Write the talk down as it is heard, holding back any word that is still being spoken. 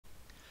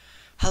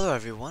Hello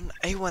everyone,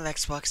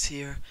 A1Xbox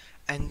here,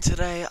 and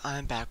today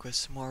I'm back with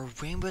some more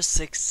Rainbow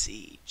Six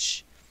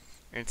Siege.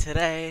 And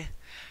today,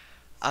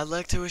 I'd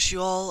like to wish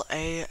you all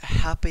a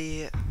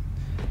happy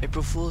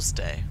April Fool's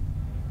Day.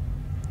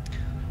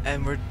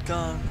 And we're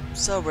gonna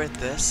celebrate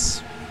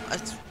this.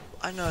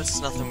 I know it's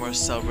nothing worth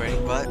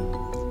celebrating, but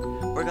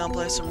we're gonna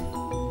play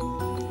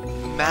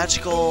some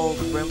magical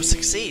Rainbow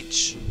Six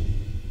Siege.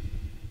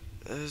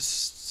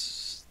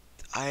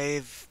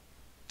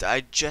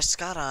 I just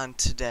got on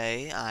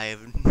today. I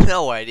have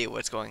no idea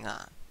what's going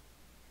on.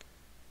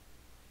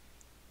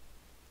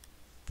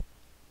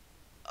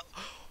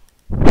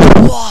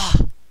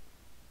 Whoa!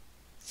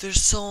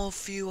 There's so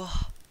few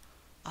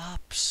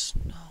ops.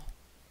 No.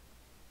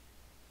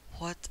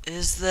 What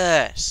is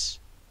this?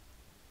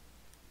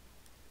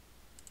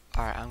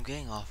 Alright, I'm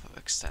getting off of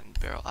Extended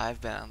Barrel. I've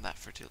been on that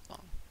for too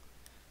long.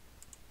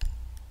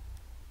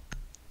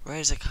 Where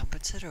is it,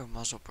 compensator or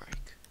muzzle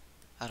brake?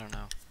 I don't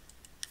know.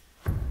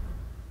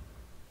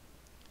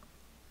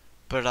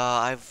 But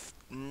I've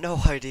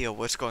no idea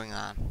what's going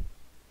on.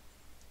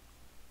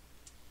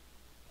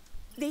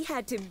 They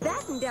had to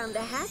batten down the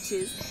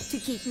hatches to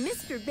keep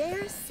Mr.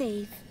 Bear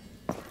safe.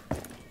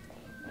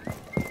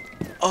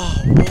 Oh,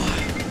 what?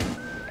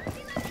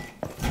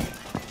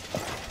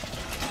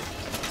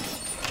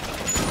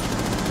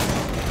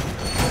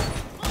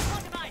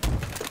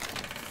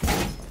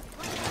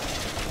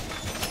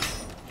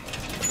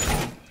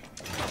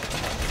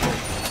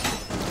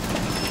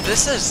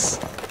 This is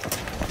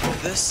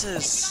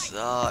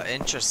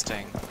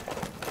interesting.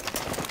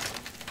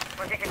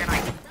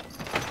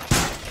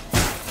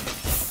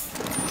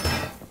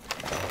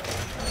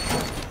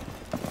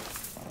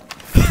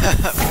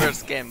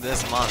 First game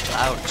this month,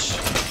 ouch.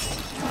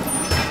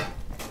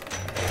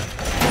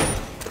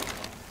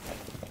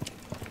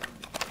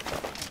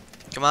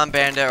 Come on,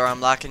 Bandit, or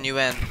I'm locking you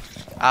in.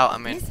 Out, I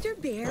mean. Mr.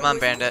 Bear Come on,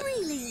 Bandit.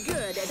 was really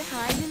good at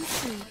hide and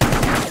seek.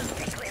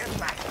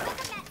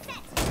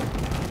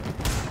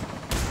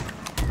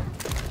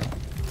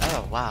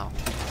 Oh, wow.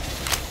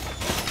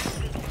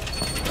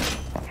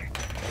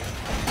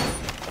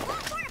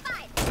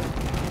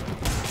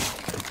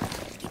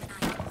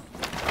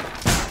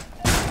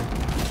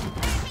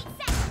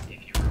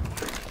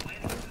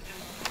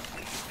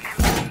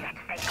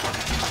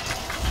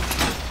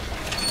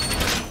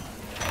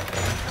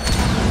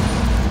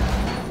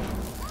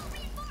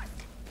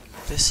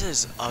 This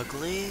is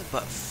ugly,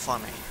 but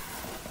funny.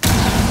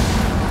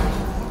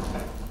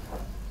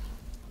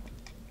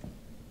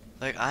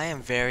 Like, I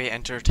am very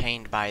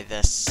entertained by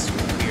this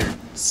weird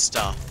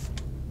stuff.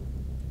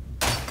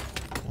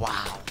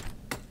 Wow.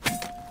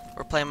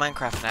 We're playing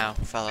Minecraft now,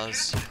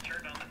 fellas.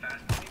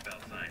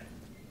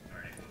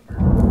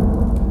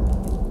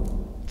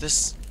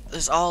 This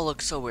all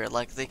looks so weird.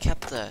 Like, they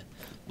kept the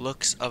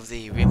looks of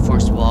the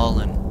reinforced wall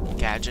and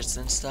gadgets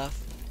and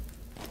stuff.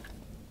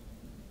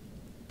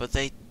 But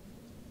the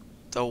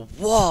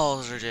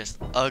walls are just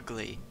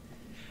ugly.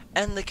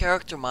 And the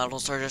character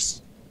models are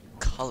just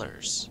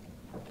colors.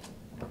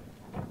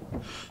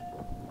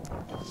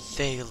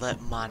 They let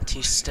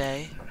Monty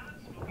stay.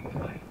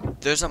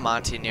 There's a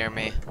Monty near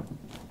me.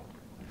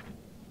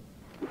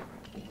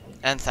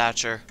 And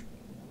Thatcher.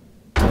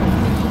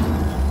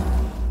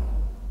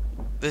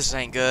 This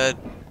ain't good.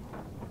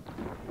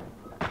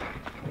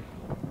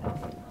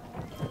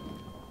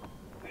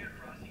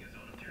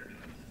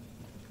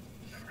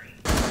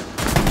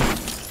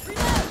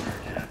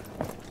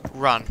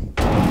 Run.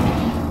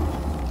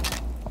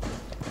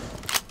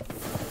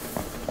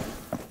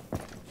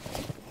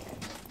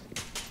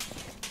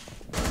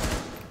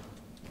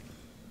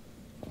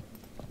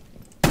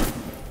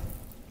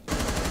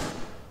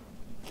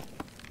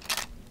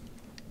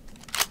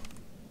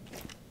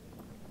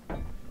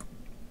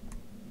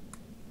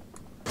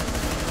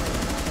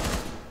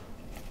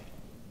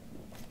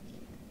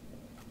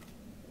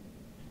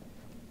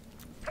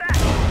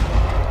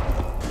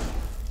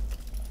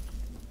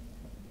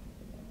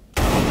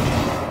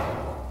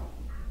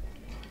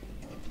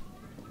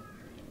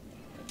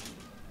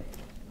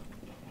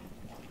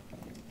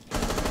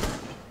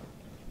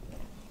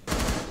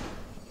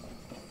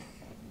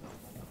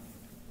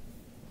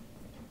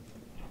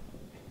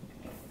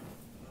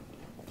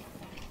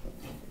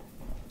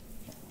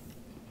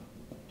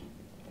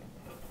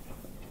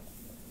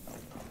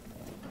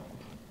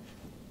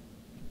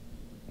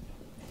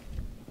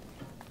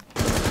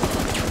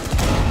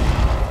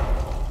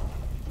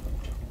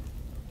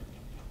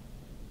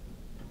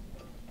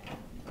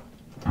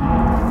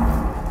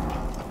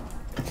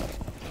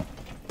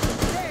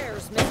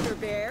 Mr.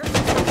 Bear,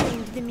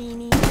 named the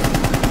meanie.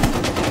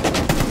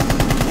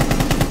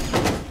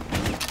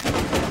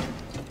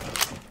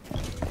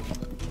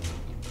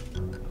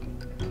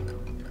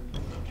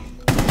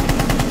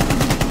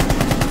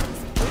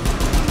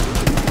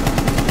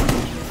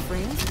 Your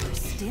friends are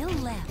still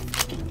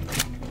left.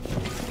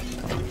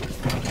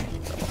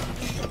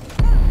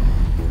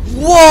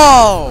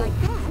 Whoa!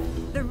 Like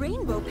that, the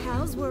Rainbow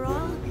Pals were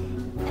all,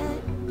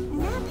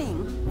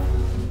 napping.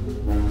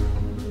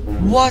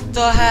 What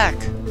the heck?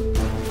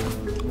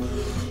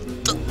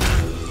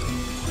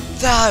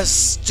 That's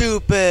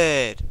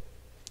stupid.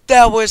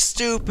 That was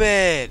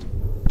stupid.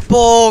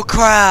 Bull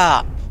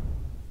crap.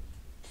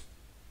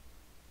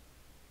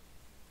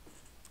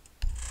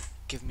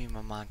 Give me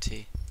my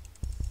Monty.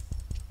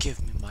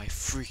 Give me my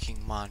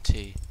freaking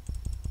Monty.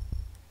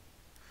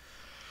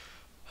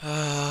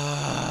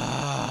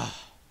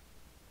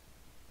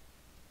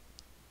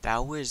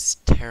 That was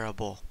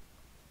terrible.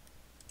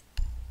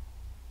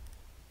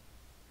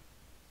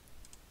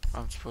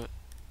 I'm supposed.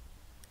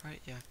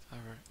 Right? Yeah.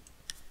 Alright.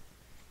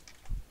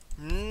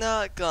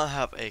 Not gonna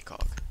have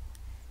ACOG.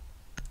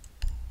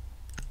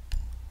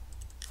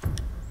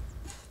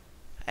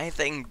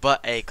 Anything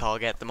but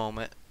ACOG at the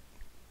moment.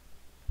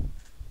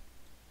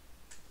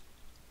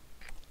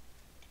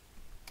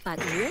 But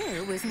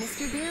where was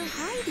Mr. Bear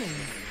hiding?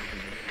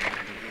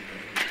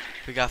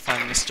 We gotta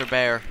find Mr.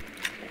 Bear.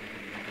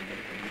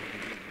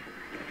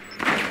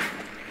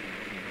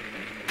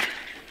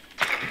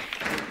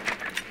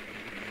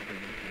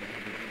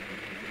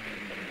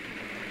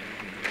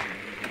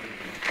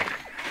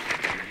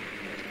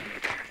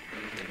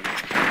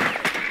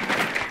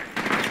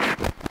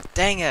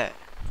 Dang it!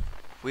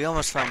 We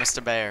almost found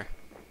Mr. Bear.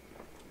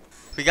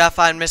 We gotta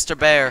find Mr.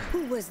 Bear.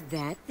 Who was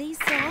that they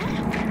saw?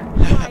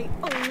 Why,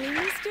 only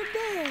Mr.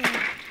 Bear.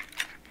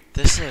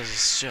 This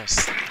is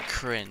just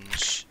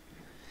cringe.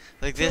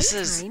 Like this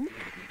is Playtime,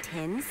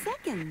 10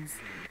 seconds.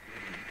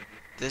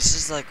 this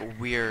is like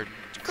weird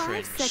 5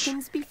 cringe.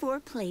 seconds before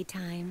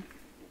playtime.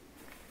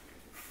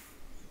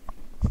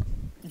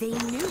 They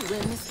knew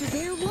where Mr.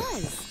 Bear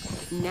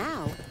was.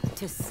 Now,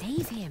 to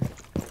save him.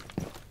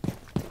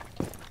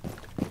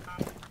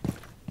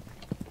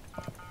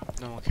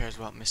 No one cares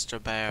about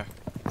Mr. Bear.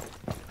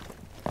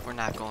 We're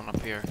not going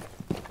up here.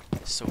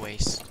 It's a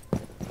waste.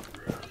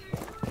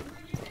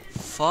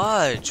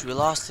 Fudge! We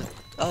lost it.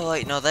 Oh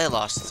wait, no, they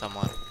lost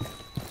someone.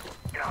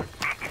 For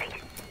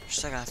a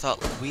second, I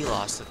thought we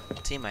lost a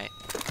teammate.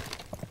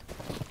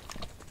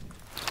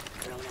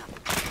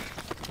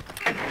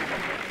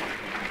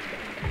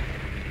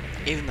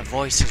 Even the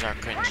voices are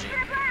cringy.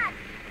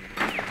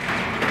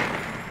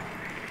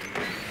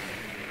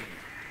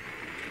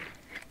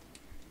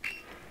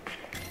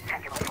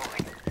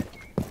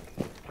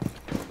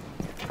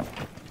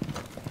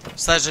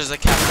 Sledge is a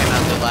captain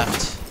on the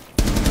left.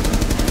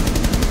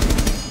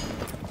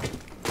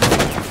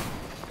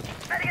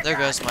 There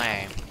goes my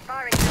aim.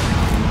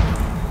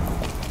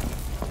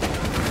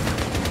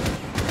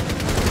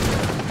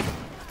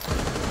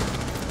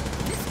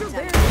 Mr.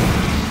 Bear!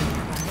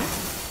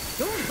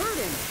 Don't hurt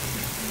him!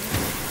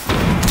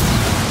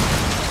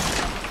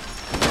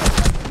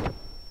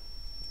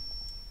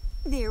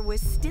 There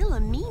was still a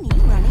meanie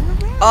running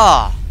around.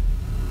 Ah!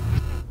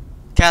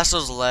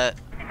 Castle's lit.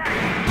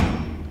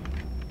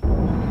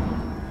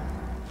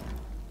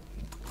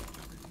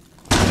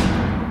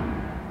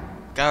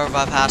 Gotta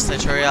revive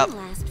Hostage, hurry up. One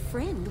last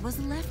friend was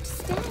left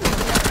standing.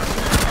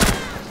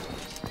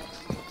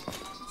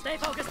 Stay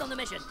focused on the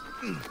mission.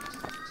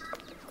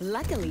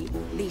 Luckily,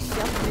 they shoved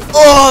Mr.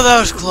 Oh, that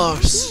was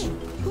close.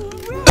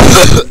 Hooray!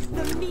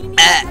 The meanie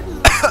had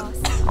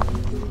lost.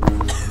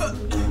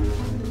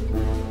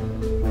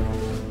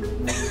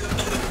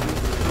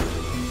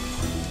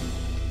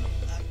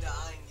 I'm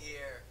dying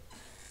here.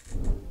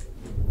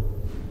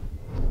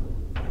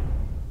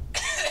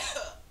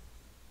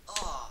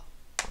 Oh.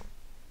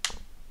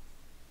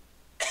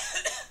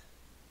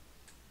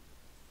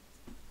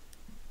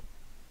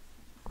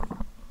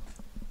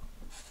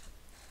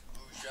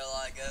 Who shall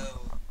I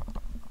go?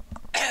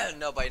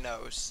 Nobody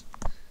knows.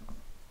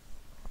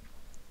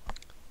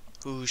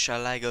 Who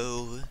shall I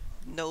go?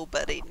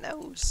 Nobody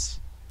knows.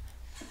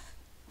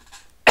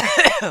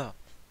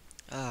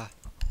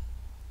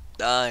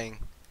 Dying.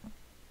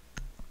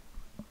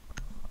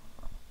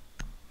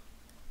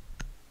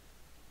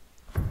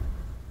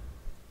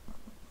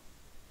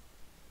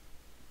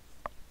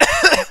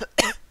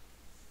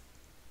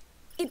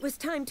 It was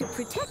time to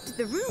protect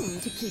the room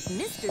to keep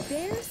Mr.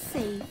 Bear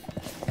safe.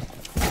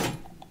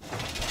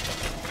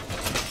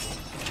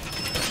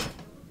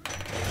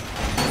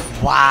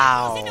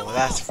 Wow,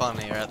 that's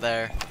funny right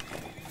there.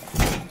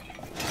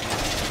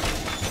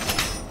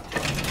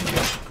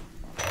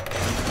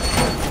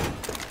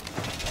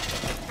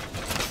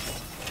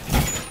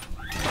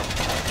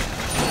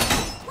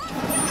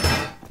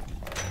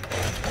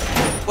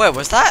 Wait,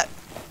 was that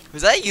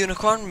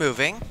unicorn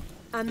moving?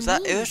 A Was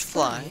that- it meanie was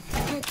flying. spy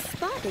had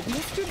spotted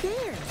Mr.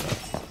 Bear.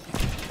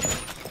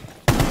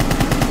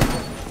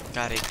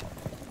 Got it.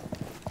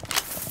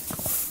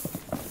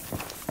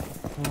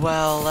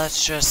 Well,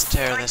 let's just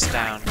tear this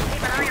down.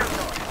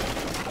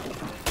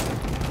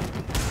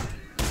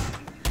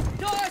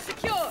 Door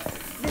secure.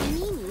 The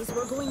meanies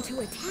were going to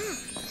attack,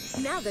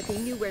 now that they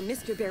knew where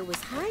Mr. Bear was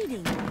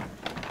hiding.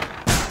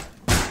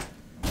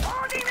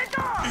 Holding the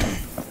door.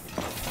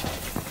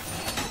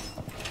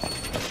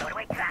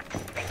 Doorway trap.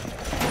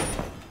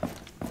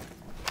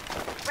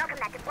 Welcome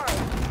back to Florida.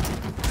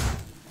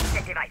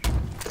 Set device.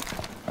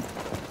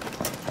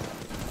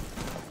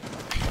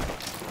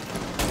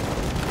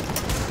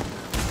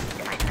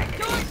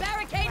 Door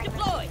barricade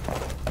deployed.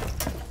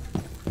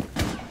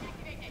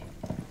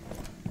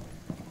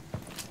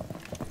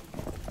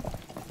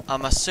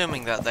 I'm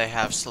assuming that they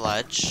have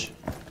sledge.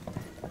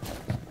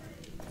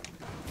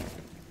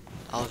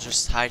 I'll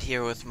just hide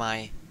here with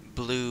my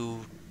blue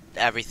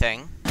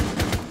everything. Down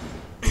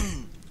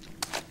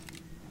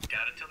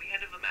until the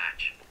end of the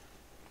match.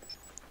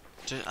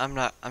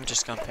 I'm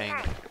just gonna ping.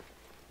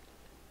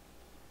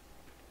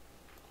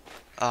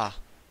 Ah.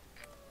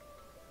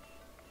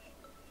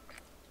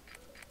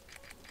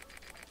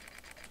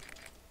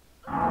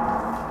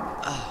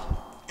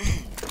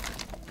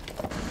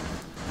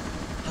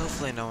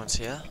 Hopefully no one's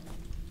here.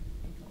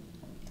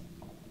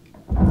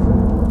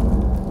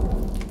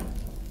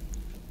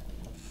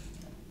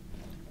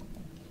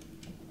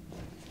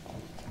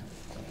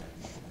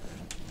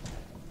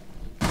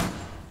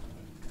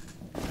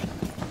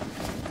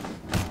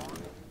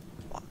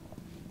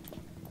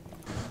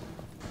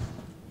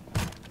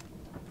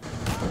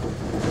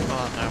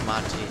 Oh, no,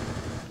 Monty.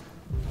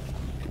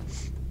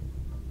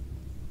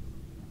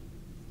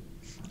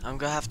 I'm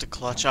gonna have to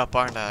clutch up,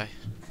 aren't I?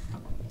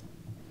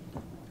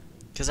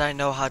 Because I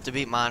know how to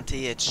beat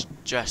Monty, it's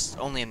just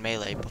only in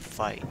melee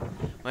fight.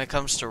 When it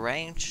comes to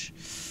range,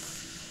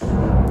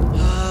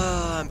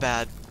 I'm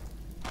bad.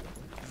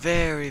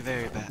 Very,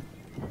 very bad.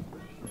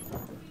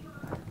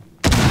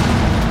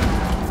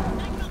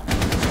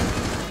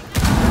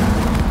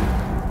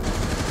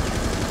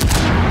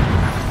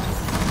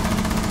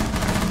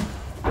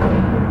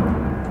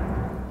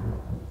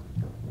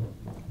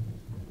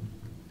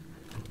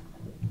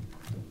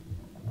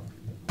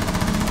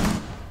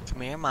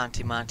 Come here,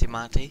 Monty, Monty,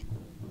 Monty.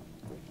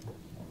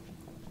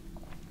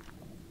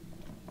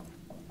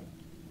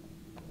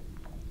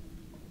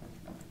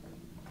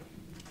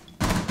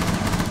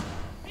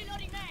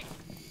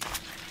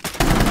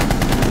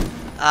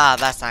 Ah,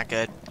 that's not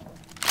good.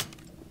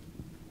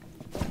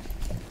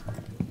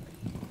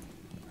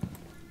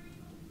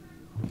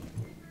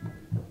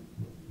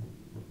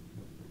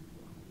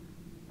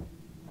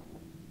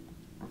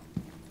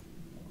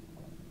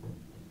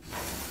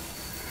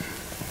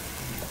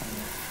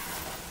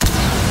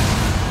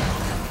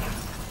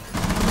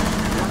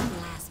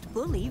 One last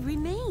bully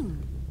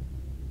remained.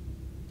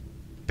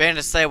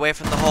 Bandit, stay away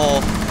from the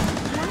hole.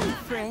 One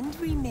friend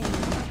remained.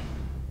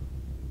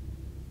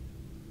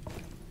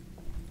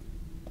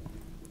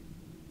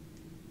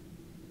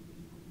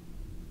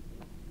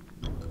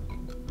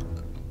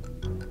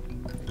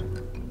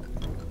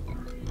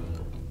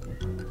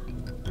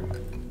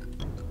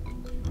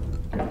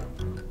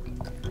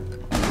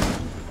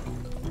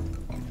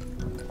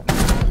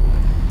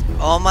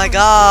 Oh my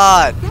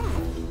god!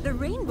 That, the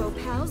Rainbow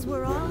Pals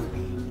were all,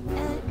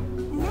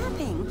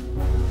 napping.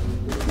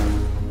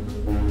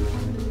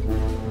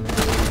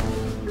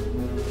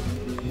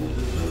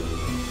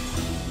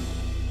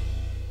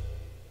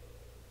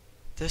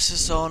 This is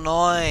so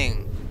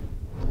annoying.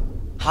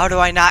 How do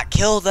I not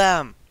kill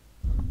them?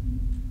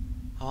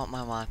 I want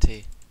my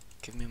Monty.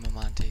 Give me my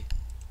Monty.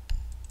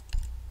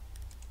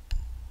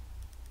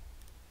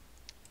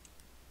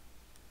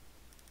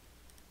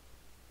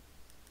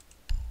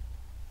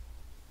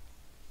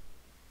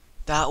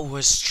 That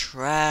was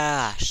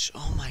trash.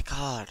 Oh my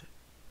god.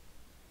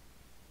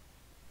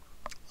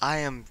 I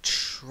am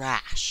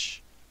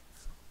trash.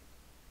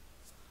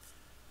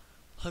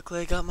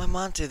 Luckily I got my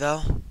Monty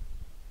though.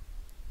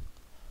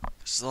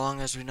 As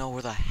long as we know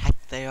where the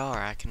heck they are,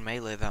 I can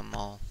melee them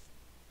all.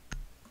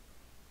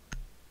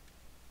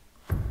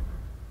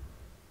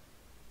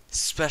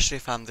 Especially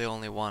if I'm the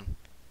only one.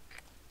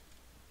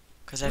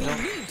 Cause I We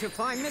don't... need to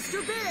find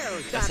Mr. Bear.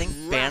 I that think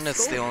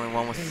Bandit's the rascal. only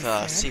one with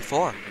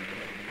C4.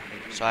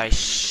 So I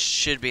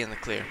should be in the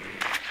clear.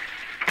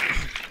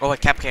 Oh wait,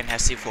 Capcan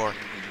has C4.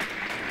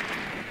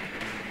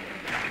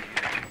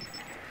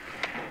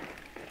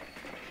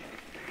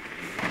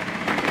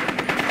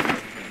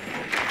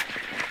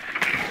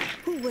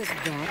 Who was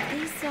that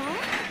they saw?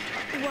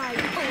 Why,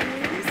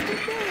 only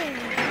Mr. Bear.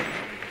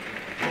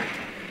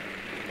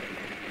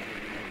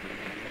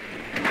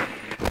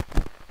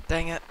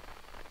 Dang it.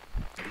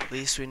 At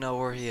least we know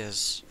where he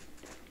is.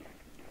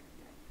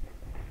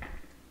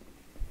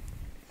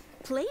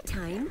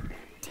 Playtime,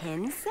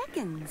 10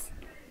 seconds.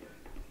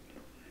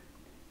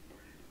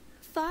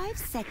 5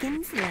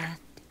 seconds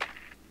left.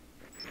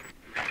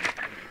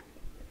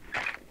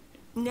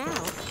 Now,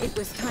 it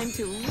was time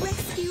to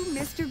rescue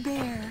Mr.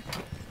 Bear.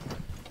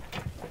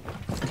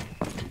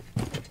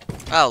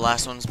 Oh,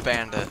 last one's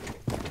Bandit.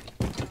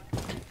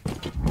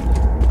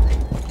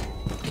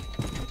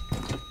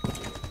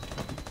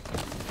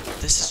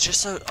 This is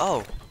just so...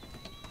 Oh.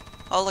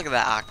 Oh, look at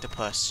that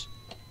octopus.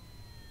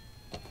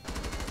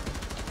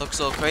 Looks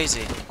a little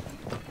crazy.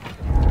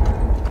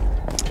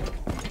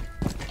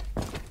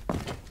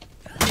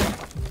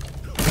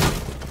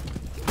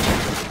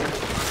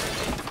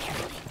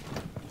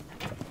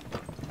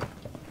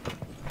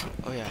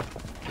 Oh yeah,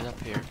 get up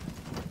here.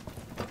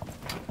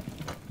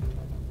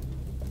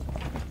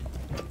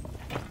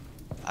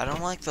 I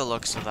don't like the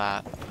looks of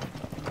that.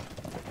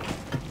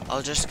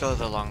 I'll just go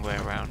the long way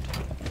around.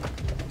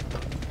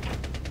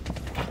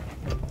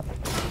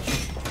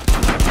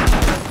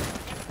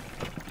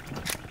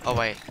 Oh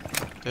wait,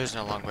 there's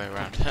no long way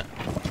around.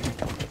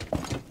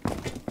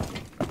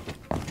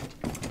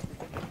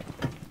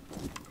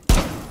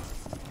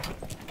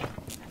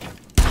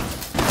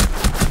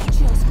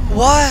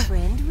 What?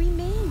 Friend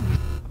remained.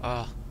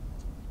 Oh.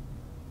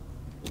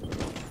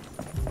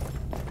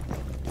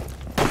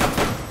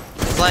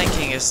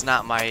 Flanking is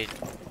not my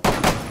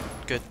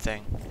good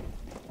thing.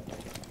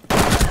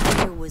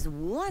 There was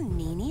one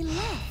meanie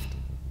left.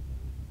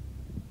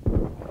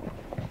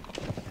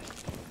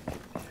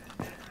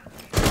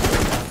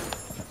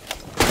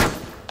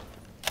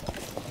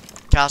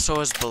 Castle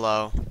is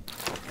below.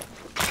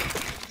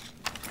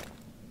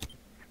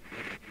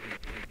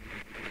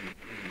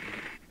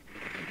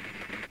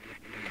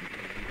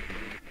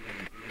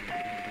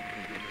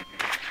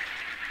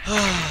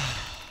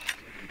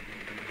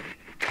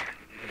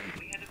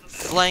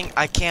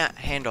 I can't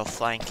handle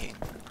flanking.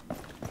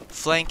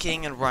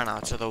 Flanking and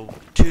runouts are the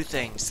two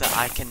things that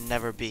I can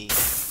never be.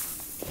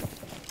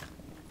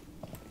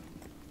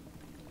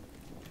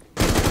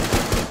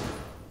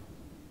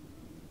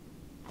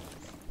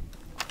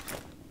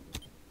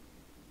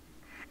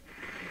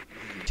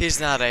 He's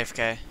not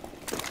AFK.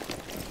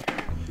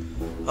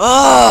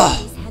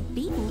 Ugh! These had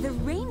beaten the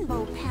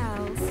Rainbow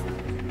Pals.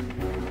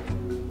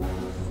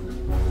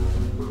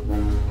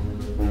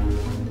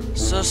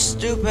 So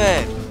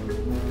stupid!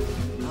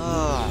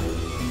 Ugh.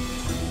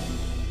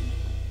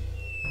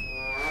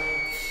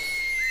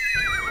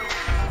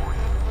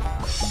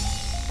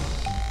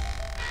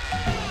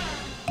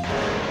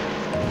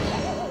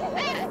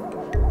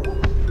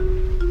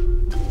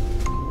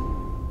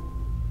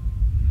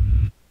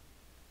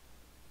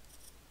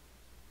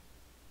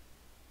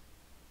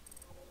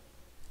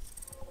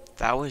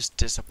 That was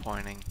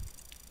disappointing.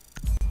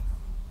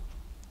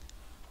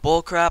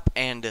 Bullcrap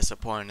and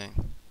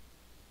disappointing.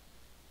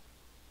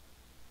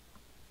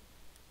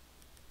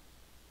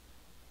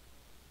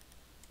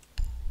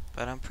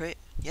 But I'm pretty...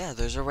 Yeah,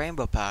 there's a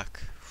rainbow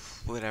pack.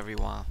 Whatever you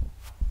want.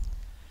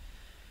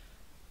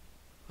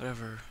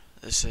 Whatever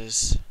this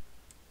is.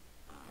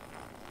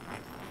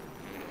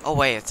 Oh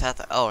wait, it's at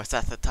the... Oh, it's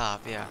at the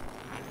top, yeah.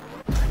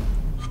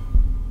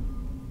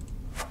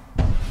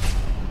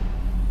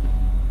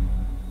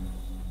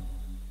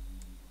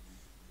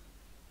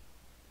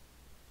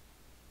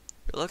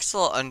 It looks a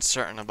little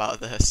uncertain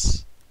about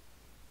this.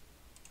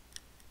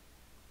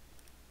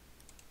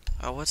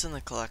 Oh, what's in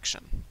the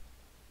collection?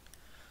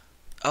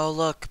 Oh,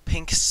 look,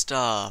 pink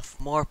stuff.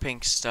 More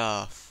pink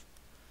stuff.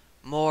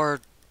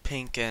 More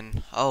pink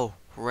and... Oh,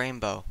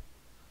 rainbow.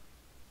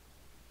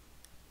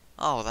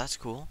 Oh, that's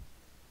cool.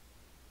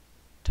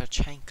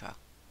 Tachanka.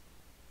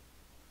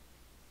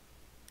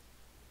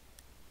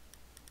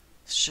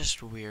 It's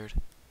just weird.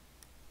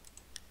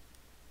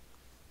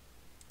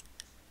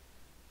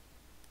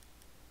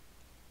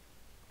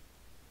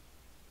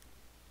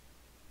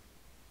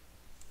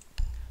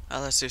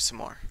 Let's do some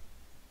more.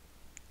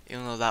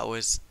 Even though that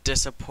was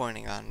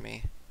disappointing on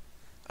me.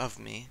 Of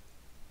me.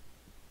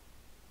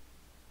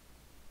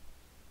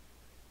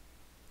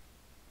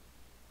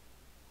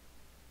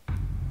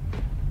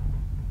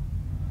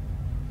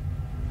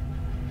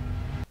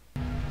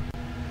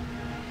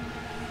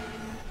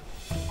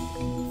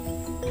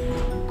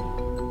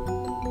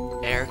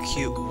 Air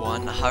Cute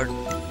 1.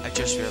 I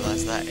just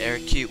realized that. Air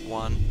Cute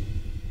 1.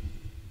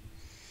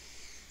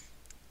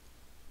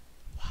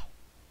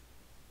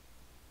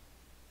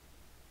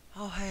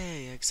 Oh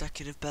hey,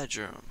 executive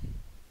bedroom.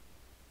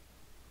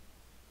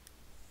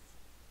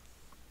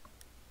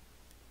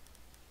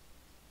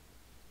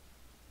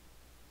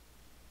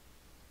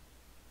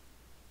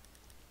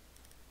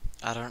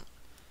 I don't...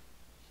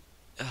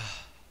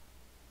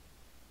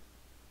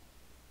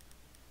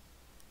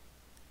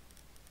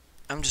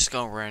 I'm just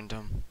going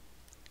random.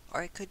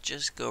 Or I could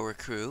just go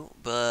recruit,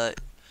 but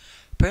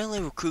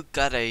apparently recruit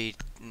got a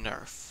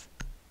nerf.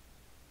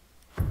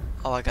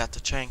 Oh, I got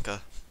Tachanka.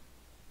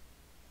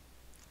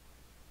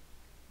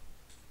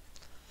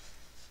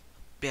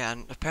 Yeah,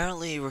 and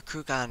apparently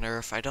recruit got a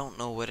nerf. I don't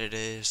know what it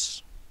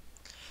is.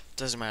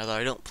 Doesn't matter though,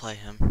 I don't play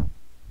him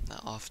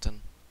that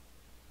often.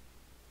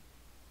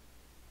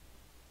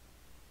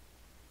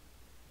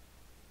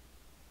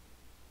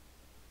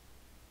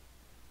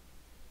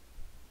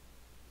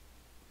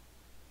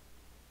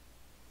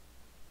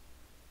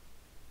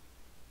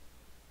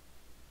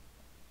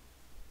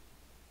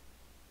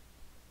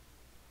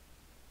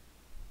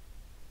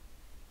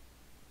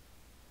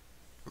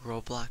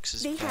 Roblox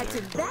is They had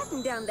better. to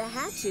batten down the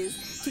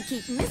hatches to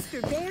keep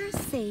Mr. Bear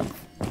safe.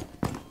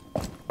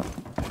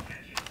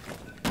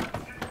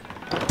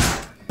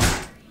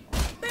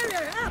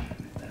 Bear up!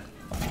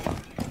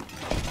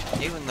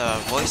 Even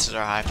the voices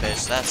are high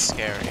pitched, that's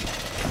scary.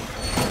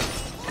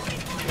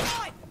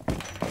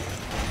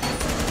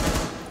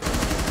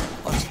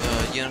 Oh,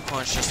 the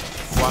unicorns just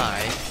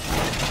fly.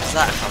 Is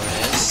that how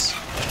it is?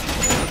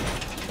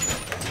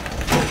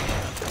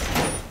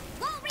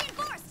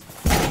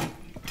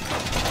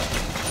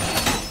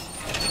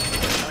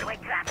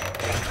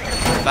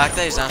 The fact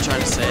that he's not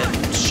trying to say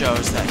it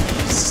shows that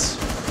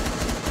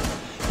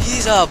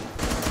he's a...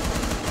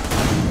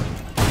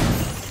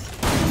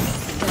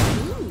 The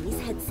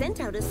beanies had sent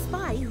out a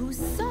spy who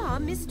saw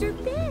Mr.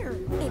 Bear.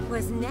 It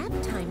was nap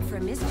time for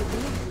Mr.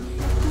 Bear.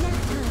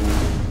 Nap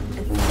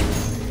time.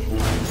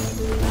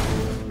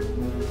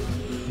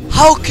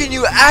 How can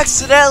you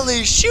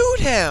accidentally shoot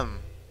him?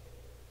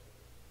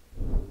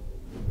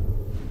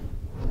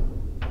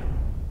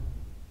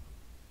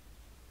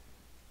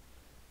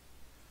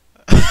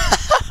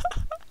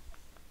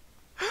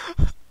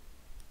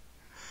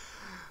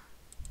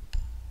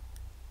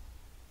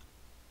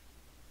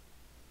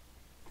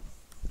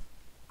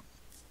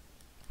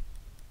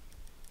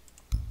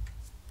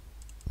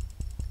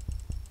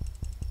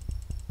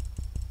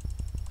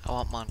 I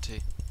want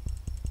Monty.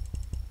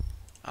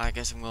 I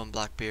guess I'm going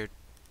Blackbeard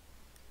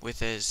with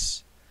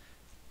his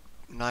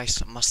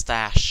nice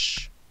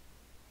mustache.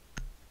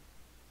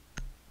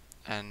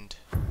 And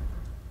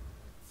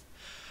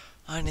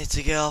I need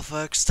to get off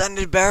an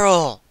extended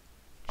barrel.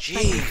 But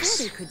before Jeez.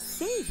 they could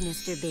save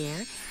Mr.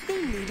 Bear,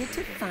 they needed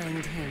to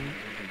find him.